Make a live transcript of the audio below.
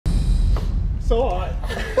so hot.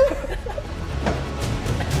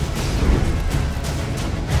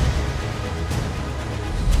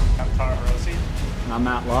 I'm HIROSE. I'm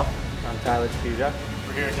Matt LUFF. I'm Tyler SPEZIA.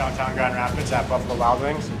 We're here in downtown Grand Rapids at Buffalo Wild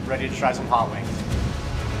Wings, ready to try some hot wings.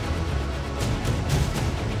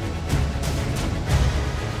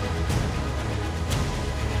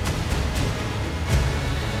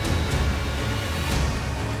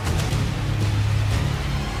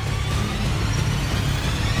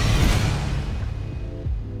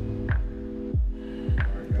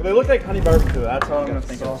 They look like honey barbecue. That's all I'm gonna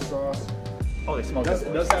think of. Sauce. Oh, they smell It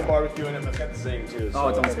good. does have barbecue in it, but it's got the same too.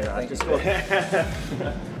 Oh, don't say that. Just go.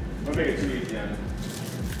 We'll make it too easy.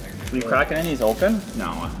 Are you cracking any of these open?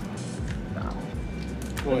 No. No.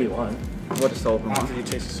 What do you want? We'll just open After one. you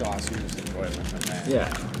taste the sauce, you just enjoy it like that. Yeah.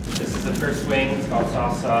 This is the first wing. It's called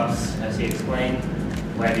soft sauce, as he explained.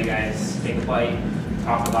 We'll have you guys take a bite,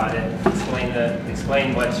 talk about it,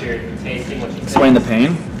 explain what you're tasting, what you Explain the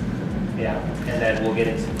pain. Yeah, and then we'll get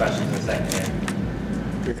into questions in a second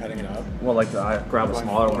here. You're cutting it up. Well, like I grab a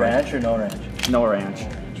smaller one. Ranch or no ranch? No ranch.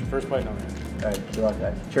 First bite, no ranch. Alright, good luck,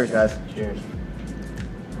 guys. Cheers, guys. Cheers.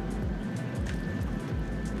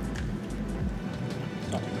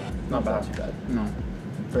 Not too bad. Not bad. Too bad. No.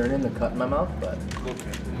 Burning the cut in my mouth, but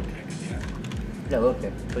Okay, yeah, a little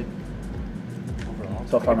kick. But overall.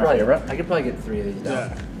 So far, my favorite. I could probably get 3 of these down.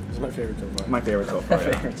 Yeah, this is my favorite so far. My favorite so far. My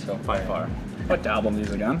Yeah. favorite so By far. What dabble in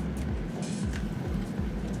these again?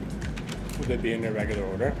 Would they be in their regular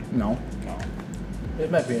order? No. No. It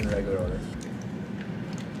might be in regular order.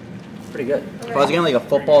 Pretty good. If I was getting like a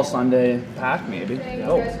football Sunday pack, maybe. Okay, you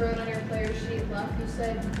Oh. guys wrote on your player sheet left, you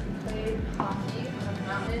said you played hockey on a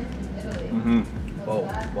mountain in Italy. Mm-hmm. What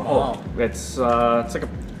was that? Whoa. It's like a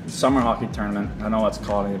summer hockey tournament. I don't know what it's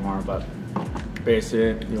called anymore, but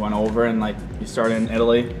basically you went over and like you started in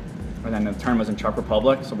Italy, and then the tournament was in Czech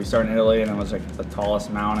Republic. So we started in Italy, and it was like the tallest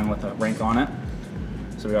mountain with a rink on it.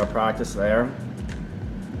 So we got to practice there,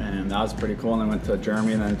 and that was pretty cool. And then went to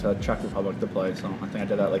Germany and then to Czech Republic to play. So I think I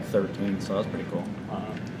did that like 13. So that was pretty cool.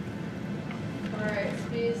 Alright,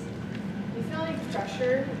 Speez, you feel any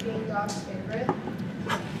pressure being Dog's favorite?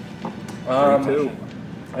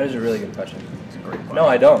 That is a really good question. It's a great question. No,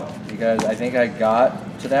 I don't, because I think I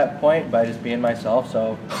got to that point by just being myself,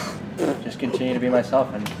 so just continue to be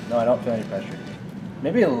myself, and no, I don't feel any pressure.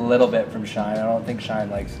 Maybe a little bit from Shine. I don't think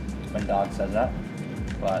Shine likes when Dog says that,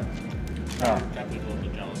 but Definitely a little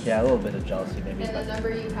bit jealous. yeah, a little bit of jealousy maybe. And the But number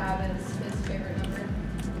you have is his favorite number?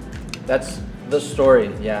 that's the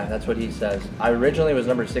story, yeah, that's what he says. I originally was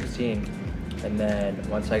number 16, and then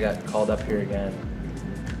once I got called up here again,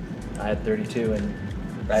 I had 32, and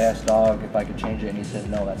I asked Dog if I could change it, and he said,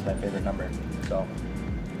 no, that's my favorite number. So,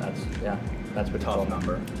 that's what he Tough told me.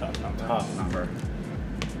 number. Tough number.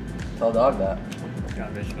 Tell Dog that.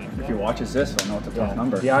 If he watches this, he'll know it's a tough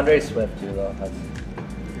number. DeAndre Swift, too, though. That's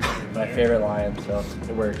my favorite Lion, so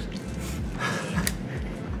it works.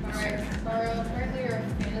 Alright, Taro, apparently you're a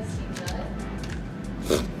fantasy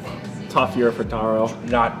nut. Fantasy Tough year for Taro.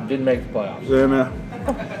 Didn't make the playoffs. Yeah, man.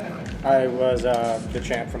 I was the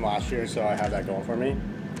champ from last year, so I have that going for me.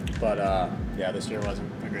 But yeah, this year wasn't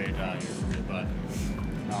a great year for me. But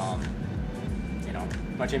you know,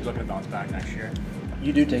 my team's looking to bounce back next year.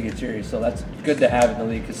 You do take it serious, so that's good to have in the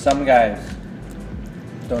league, because some guys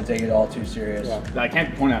don't take it all too serious. Yeah. I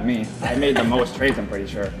can't point at me. I made the most trades, I'm pretty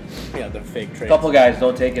sure. Yeah, the fake A trades. couple guys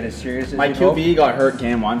don't take it as serious as My you hope. QB got hurt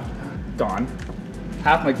game 1. Gone.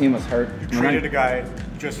 Half my team was hurt. And Traded a then guy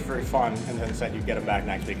just for fun, and then said you'd get him back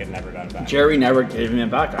next week, and never got him back. Jerry never gave me it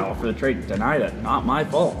back. I offered the trade. Denied it. Not my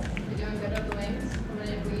fault. You doing good up the wings? Coming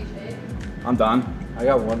in for each day? I'm done. I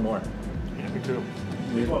got one more. Yeah, me too.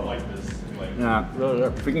 Yeah.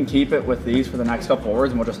 If we can keep it with these for the next couple hours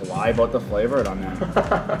and we'll just lie about the flavor, I'm in.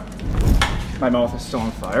 My mouth is still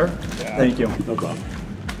on fire. Yeah. Thank you. No problem.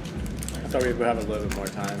 I thought we would have a little bit more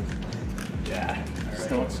time. Yeah.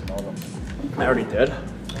 Still don't smell them. I already did.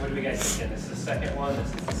 What do we guys think? This is the second one. This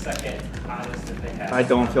is the second hottest that they have. I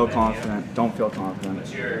don't feel Menu. confident. Don't feel confident.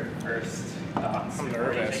 What's your first thoughts? I'm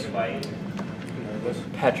before you nervous. take a bite? I'm nervous.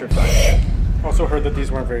 Petrified. Also heard that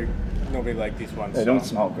these weren't nobody liked these ones. They don't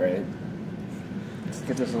smell great. Let's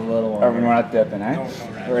get this a little one. Are we not dipping, eh? No, no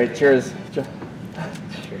ranch. All right, cheers. Cheers.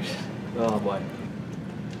 Oh boy.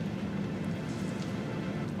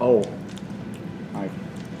 Oh.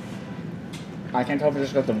 I can't tell if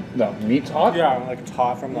it's just got the meat's hot. Yeah, like it's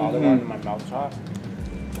hot from the other one, and my mouth's hot.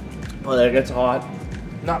 Oh, that gets hot.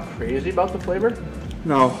 Not crazy about the flavor?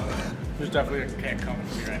 No. There's definitely a can't come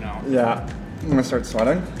with me right now. Yeah. I'm gonna start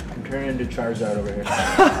sweating. I'm turning into Charizard over here.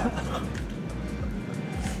 I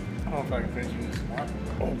don't know if I can finish this one.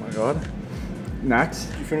 Oh my god. Next.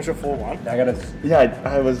 Did you finish a full one? I got a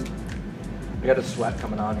sweat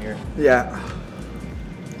coming on here. Yeah.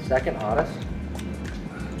 Second hottest?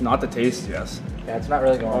 Not the tastiest. Yeah, it's not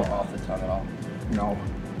really going off the tongue at all. No.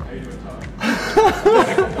 How you doing, Tom?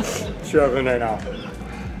 Shove in right now.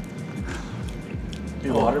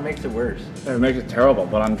 Dude, water makes it worse. It makes it terrible,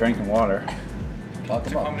 but I'm drinking water. Talk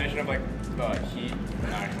It's a about. combination of like the heat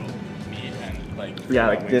and actual meat and like. Yeah,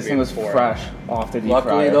 like this thing was fresh off the deep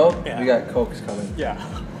Luckily fryer. though, Yeah. we got Cokes coming. Yeah.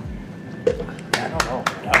 I don't know.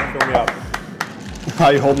 Fill me up. How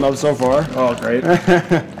you holding up so far? Oh, great.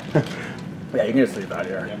 Yeah, you can just leave that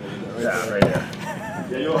here. Yeah, right here.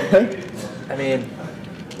 Yeah, you okay? I mean,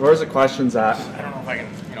 Where's the questions at? I don't know if I can,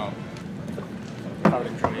 I would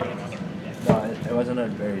enjoy it another. no, it wasn't a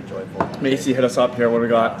very joyful one. Macy, hit us up here. What do we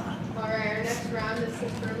got? All right, our next round is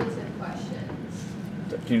affirmative questions.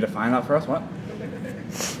 Can you define that for us? What?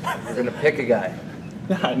 We're gonna pick a guy.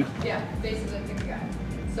 Yeah, I know. Yeah, basically pick a guy.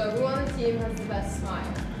 So who on the team has the best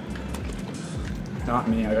smile? Not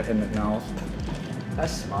me. I got hit in the mouth.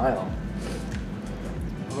 Best smile.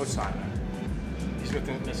 I'll go Simon. He's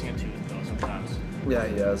missing a tooth though sometimes. Yeah,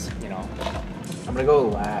 he is. I'm gonna go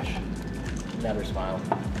Lash. Never smile.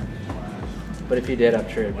 But if he did, I'm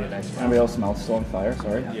sure it'd be a nice smile. Anybody else mouth still on fire?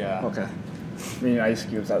 Sorry. Yeah. Okay. We need ice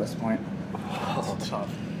cubes at this point. Oh, tough.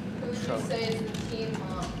 Who would you say is the team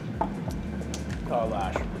mom?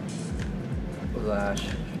 Lash.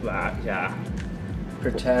 Lash. Yeah.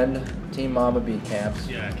 Pretend Team Mama beat Camps.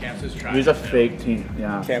 Yeah, Camps is trying. He's a fake team.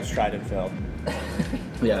 Yeah. Camps tried and failed.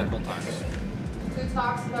 Yeah. Who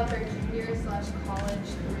talks about their junior/college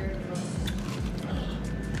career the most?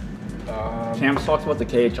 Camps talks about the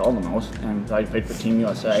KHL the most, and I played for Team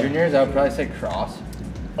USA. Juniors, I would probably say Cross.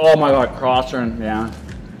 Oh my God, Crosser, and yeah.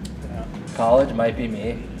 College might be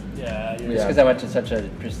me. Yeah, Just because I went to such a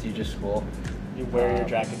prestigious school. you wear your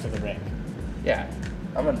jacket to the rink. Yeah,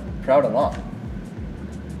 I'm a proud alum.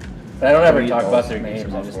 But I don't ever Read talk those about their makes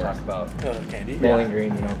names. them I just up talk for about Candy? Bowling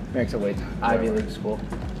Green, Makes it wait. Ivy League school.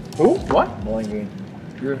 Who? What? Bowling Green.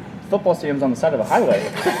 Your football stadium's on the side of a highway.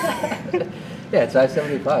 Yeah, it's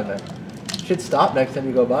I-75, man. Should stop next time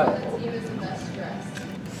you go by it. What team is the best dressed?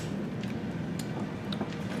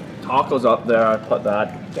 Tacos up there. I put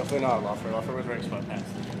that. Definitely not LUFF. LUFF was wearing sweatpants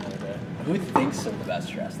the other day. Who thinks of the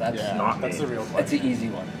best dress? That's not That's me. the real That's question. an easy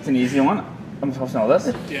one. It's an easy one. I'm supposed to know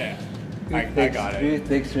this. Yeah. Who I thinks- got Who it.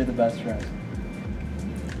 thinks you're the best dressed?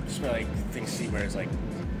 Just like things see where it's like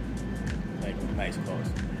nice clothes.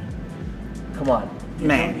 Come on.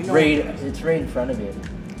 Man. You know- It's right in front of you.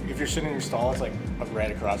 If you're sitting in your stall, it's like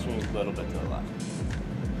right across from you, a little bit to the left.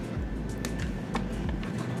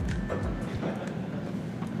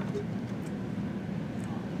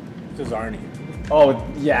 It's a Zarni. Oh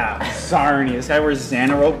yeah, Zarni. This guy wears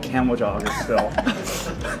Xanarope camel joggers still.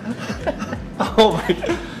 Oh my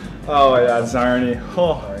God, Zarni.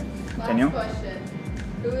 Oh. Last Continue. question.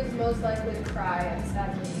 Who is most likely to cry at a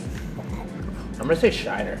sad game? I'm gonna say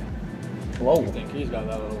Shiner. Whoa. I think he's got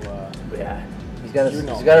that little, Yeah. He's got a, You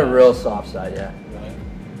know. he's got a real soft side, yeah.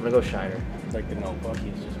 I'm gonna go Shiner. like the Notebook.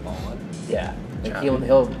 He's just balling. Yeah. Like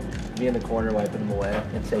he'll be in the corner wiping him away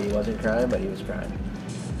and say he wasn't crying, but he was crying.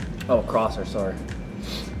 Oh, Crosser. Sorry.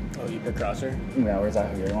 Oh, you pick Crosser? Yeah, where's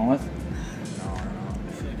that? Who you're going with? No, I don't know.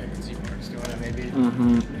 I feel like I can see Mark's doing it maybe.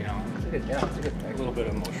 Mm-hmm. You know, It's a good, yeah, it's a good a pick. little bit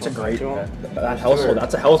of emotional. It's a great. to him. That household.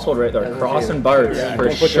 That's a household right there. That's Cross a- and Bards Yeah, for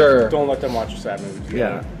don't put sure. Don't let them watch sad movies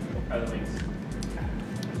together. Yeah. Other wings.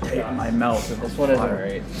 Tape in my mouth. This one isn't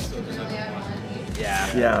great. You only have one each.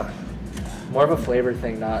 Yeah. Yeah. More of a flavor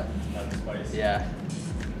thing, not. Not the spice. Yeah.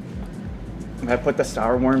 I put the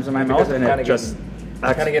sour worms in my Because mouth and I'm it kinda just.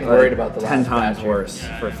 I'm kinda getting worried about the 10 last times batch here. worse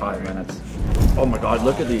for 5 minutes. Oh my God!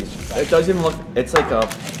 Look at these. It doesn't even look. It's like a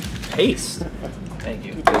paste. Thank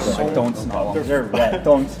you. Like, don't smell them. They're red.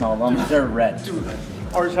 Don't smell them. They're red.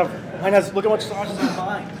 Ours have. Mine has. Look how much sauce is on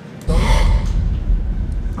mine.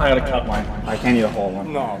 I gotta cut mine. I can't eat a whole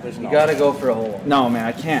one. No, there's no. You gotta go for a whole one. No, man,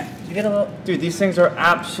 I can't. You get a little. Dude, these things are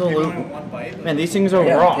absolute. One bite. Man, these things are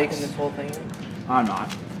Yeah, I'm rocks. taking this whole thing. I'm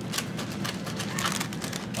not.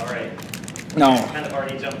 All right. No. Kind of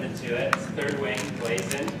already jumped into it. It's third wing,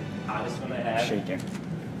 Blazin. Hottest one I have. Shaking.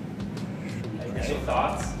 Initial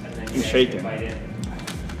thoughts, and then you He's guys shaking. can bite in.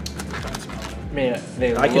 I mean,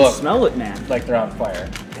 they I can look smell it, man. like they're on fire.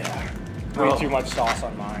 Way Oh. too much sauce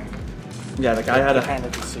on mine. Yeah, the guy had The a camera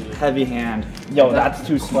can see. heavy hand. Yo, that's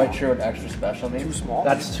too small. Quite sure what extra special means. Too small.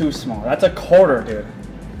 That's too small. That's a quarter, dude.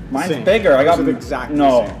 Mine's Same. bigger. I got Those are exactly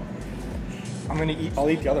no. the same. I'm gonna eat. I'll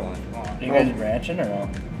eat the other one. If you want. You guys ranching or no?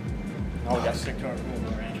 No, we gotta stick to our rule. No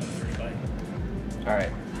ranch on the first bite. All right.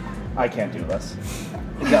 I can't do this.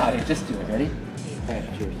 You got it. Just do it. Ready? All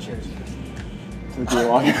right, cheers. Cheers. The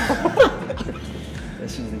gulag.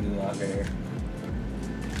 This is the gulag right here.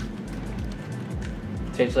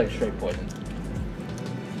 Tastes like straight poison.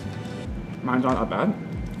 Mine's not that bad.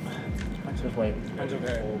 Just wait. Mine's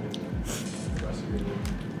okay.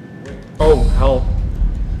 Oh, hell.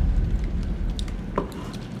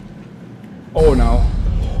 Oh, no.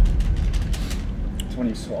 It's when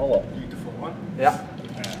you swallow. You eat the full one? Yeah.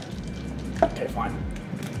 Okay, fine.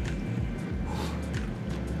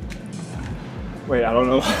 Wait, I don't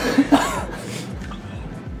know.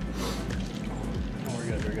 Oh, we're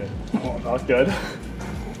good, we're good. Oh, that was good.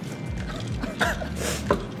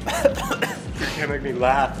 You can't make me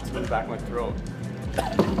laugh. It's in the back of my throat.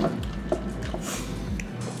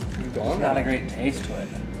 You It's gone? not a great taste to it.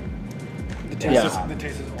 The taste, Yeah. the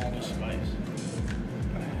taste is all just spice.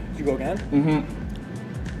 Did you go again? Mm-hmm.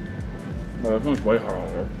 No, this one's way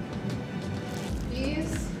harder.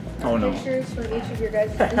 These Oh, are no. pictures from each of your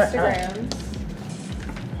guys' Instagrams.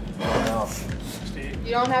 Oh,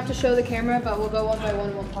 You don't have to show the camera, but we'll go one by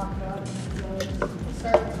one. We'll talk about it. So we'll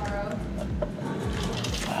start with Taro.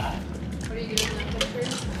 What are you doing in that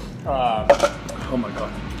picture? Oh my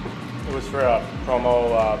god. It was for a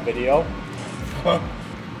promo video.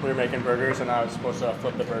 We were making burgers, and I was supposed to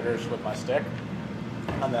flip the burgers with my stick,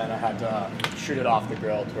 and then I had to shoot it off the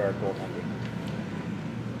grill to our goaltender.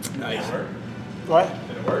 Nice. What?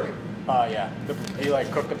 Did it work? Yeah. He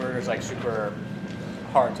like cooked the burgers like super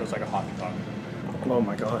hard, so it's like a hockey puck. Oh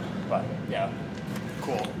my god. But yeah,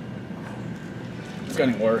 cool. It's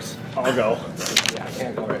getting worse. I'll go. yeah, I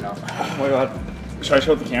can't go right now. Oh my god. Should I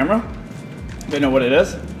show the camera? They know what it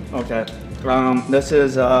is? Okay. This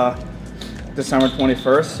is December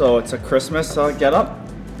 21st, so it's a Christmas get-up.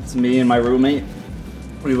 It's me and my roommate.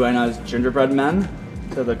 We went as gingerbread men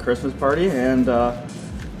to the Christmas party, and yeah,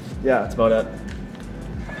 that's about it.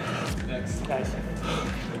 Next. Nice.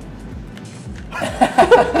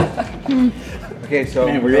 Okay, so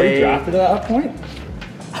Man, were you already drafted at that point?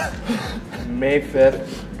 May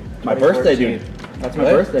 5th. My birthday, dude. 2014. That's my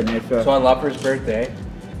Really? birthday, May 5th. So on Luffer's birthday,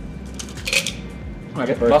 My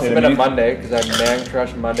it birthday must have to been a me. Monday because I man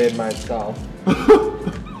crushed Monday myself.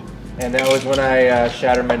 And that was when I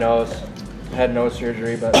shattered my nose. Had nose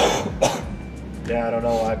surgery, but yeah, I don't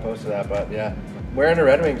know why I posted that, but yeah. Wearing a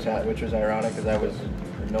Red Wings hat, which was ironic because I was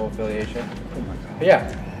no affiliation. But yeah,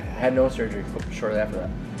 I had nose surgery shortly after that.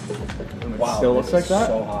 Wow, Still this looks like is that?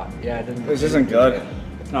 So hot. Yeah, it didn't. This isn't good.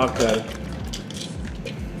 Not good.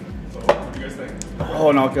 So, what do you guys think?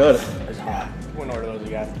 Oh, not good. It's hot. Wouldn't order those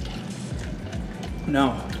again.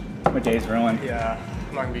 No. My day's ruined. Yeah,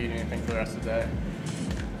 I'm not gonna be eating anything for the rest of the day.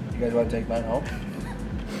 You guys want to take mine home?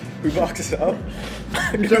 We boxed this up.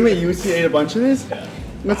 You tell me you ate a bunch of these? Yeah.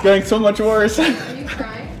 It's getting so much worse. Are you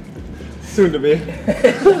crying? Soon to be.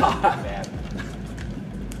 It's hot, man.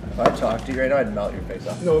 If I talked to you right now, I'd melt your face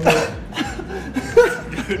off. No, man.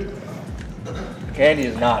 Candy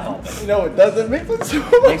is not helping. No, it doesn't. Make it so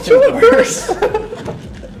Makes much it worse.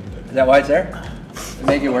 Is that why it's there? To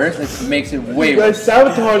make it worse? It makes it way You guys worse.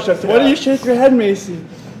 sabotaged us. Why do you shake your head, Macy?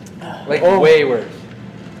 Like, Oh. way worse.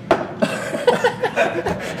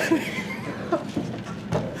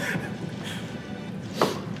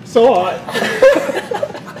 So hot.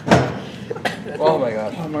 Oh my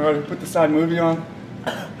god. Oh my god, we put the sad movie on.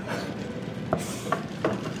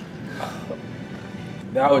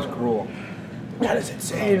 That was cruel. That is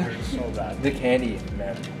insane. So bad. The candy,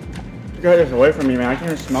 man. You got this away from me, man. I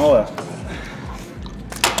can't even smell this.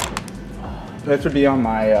 This would be on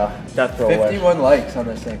my death row list. 51 likes on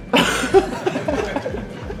this thing.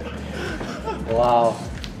 Wow.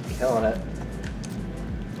 Killing it.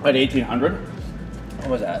 At 1800? What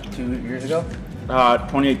was that? 2 years ago?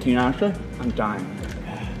 2018 actually. I'm dying.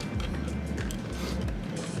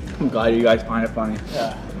 I'm glad you guys find it funny.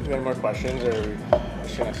 Yeah. You got any more questions, or are we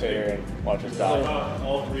just gonna sit here and watch us die?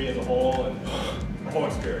 All three as a whole and the whole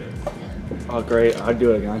experience. Oh great, I'd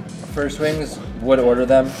do it again. First wings, would order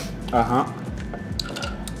them. Uh-huh.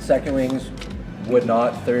 Second wings, would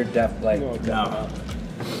not. Third, like, No.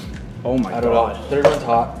 Oh my I don't know. god. Third one's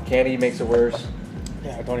hot. Candy makes it worse.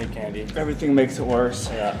 Yeah, don't eat candy. Everything makes it worse.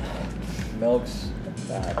 Yeah. Milk's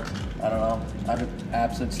bad. I don't know. I have an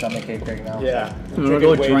absolute stomach ache right now. Yeah. I'm gonna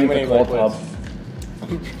go Drinking way drink too the many cold liquids. tub.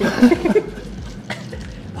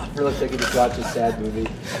 For looks like you just watched a sad movie.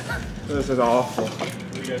 This is awful.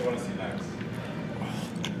 What do you guys want to see next?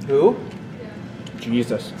 Who?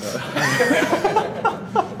 Jesus.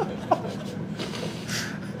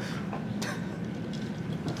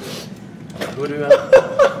 Who do you have?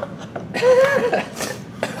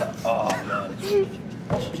 Oh man.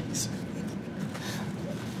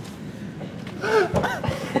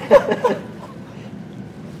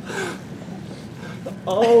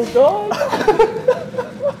 Oh God.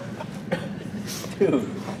 Dude,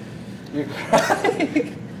 you're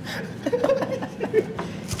crying.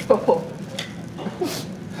 Go.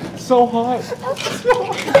 So hot.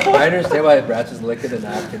 I understand why Bratz is licking the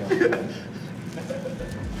napkin.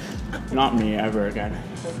 Not me ever again.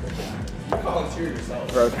 Volunteer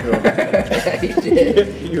yourself. Bro, true. Yeah, he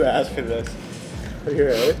did. You asked for this. Are you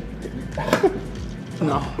ready?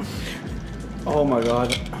 No. Oh my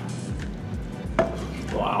God.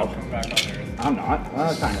 Wow. Come back on there. I'm not.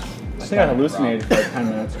 Kind of. I think I hallucinated for like 10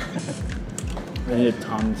 minutes. I needed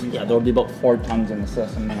tons. Yeah, there'll be about 4 tons in the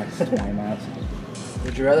system in the next 20 minutes.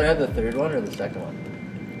 Would you rather have the third one or the second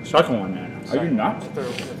one? Second one, man. Are you nuts? The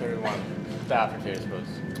third one. The aftertaste was.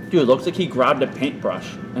 Dude, it looks like he grabbed a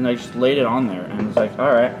paintbrush and I just laid it on there and was like,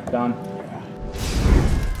 all right, done.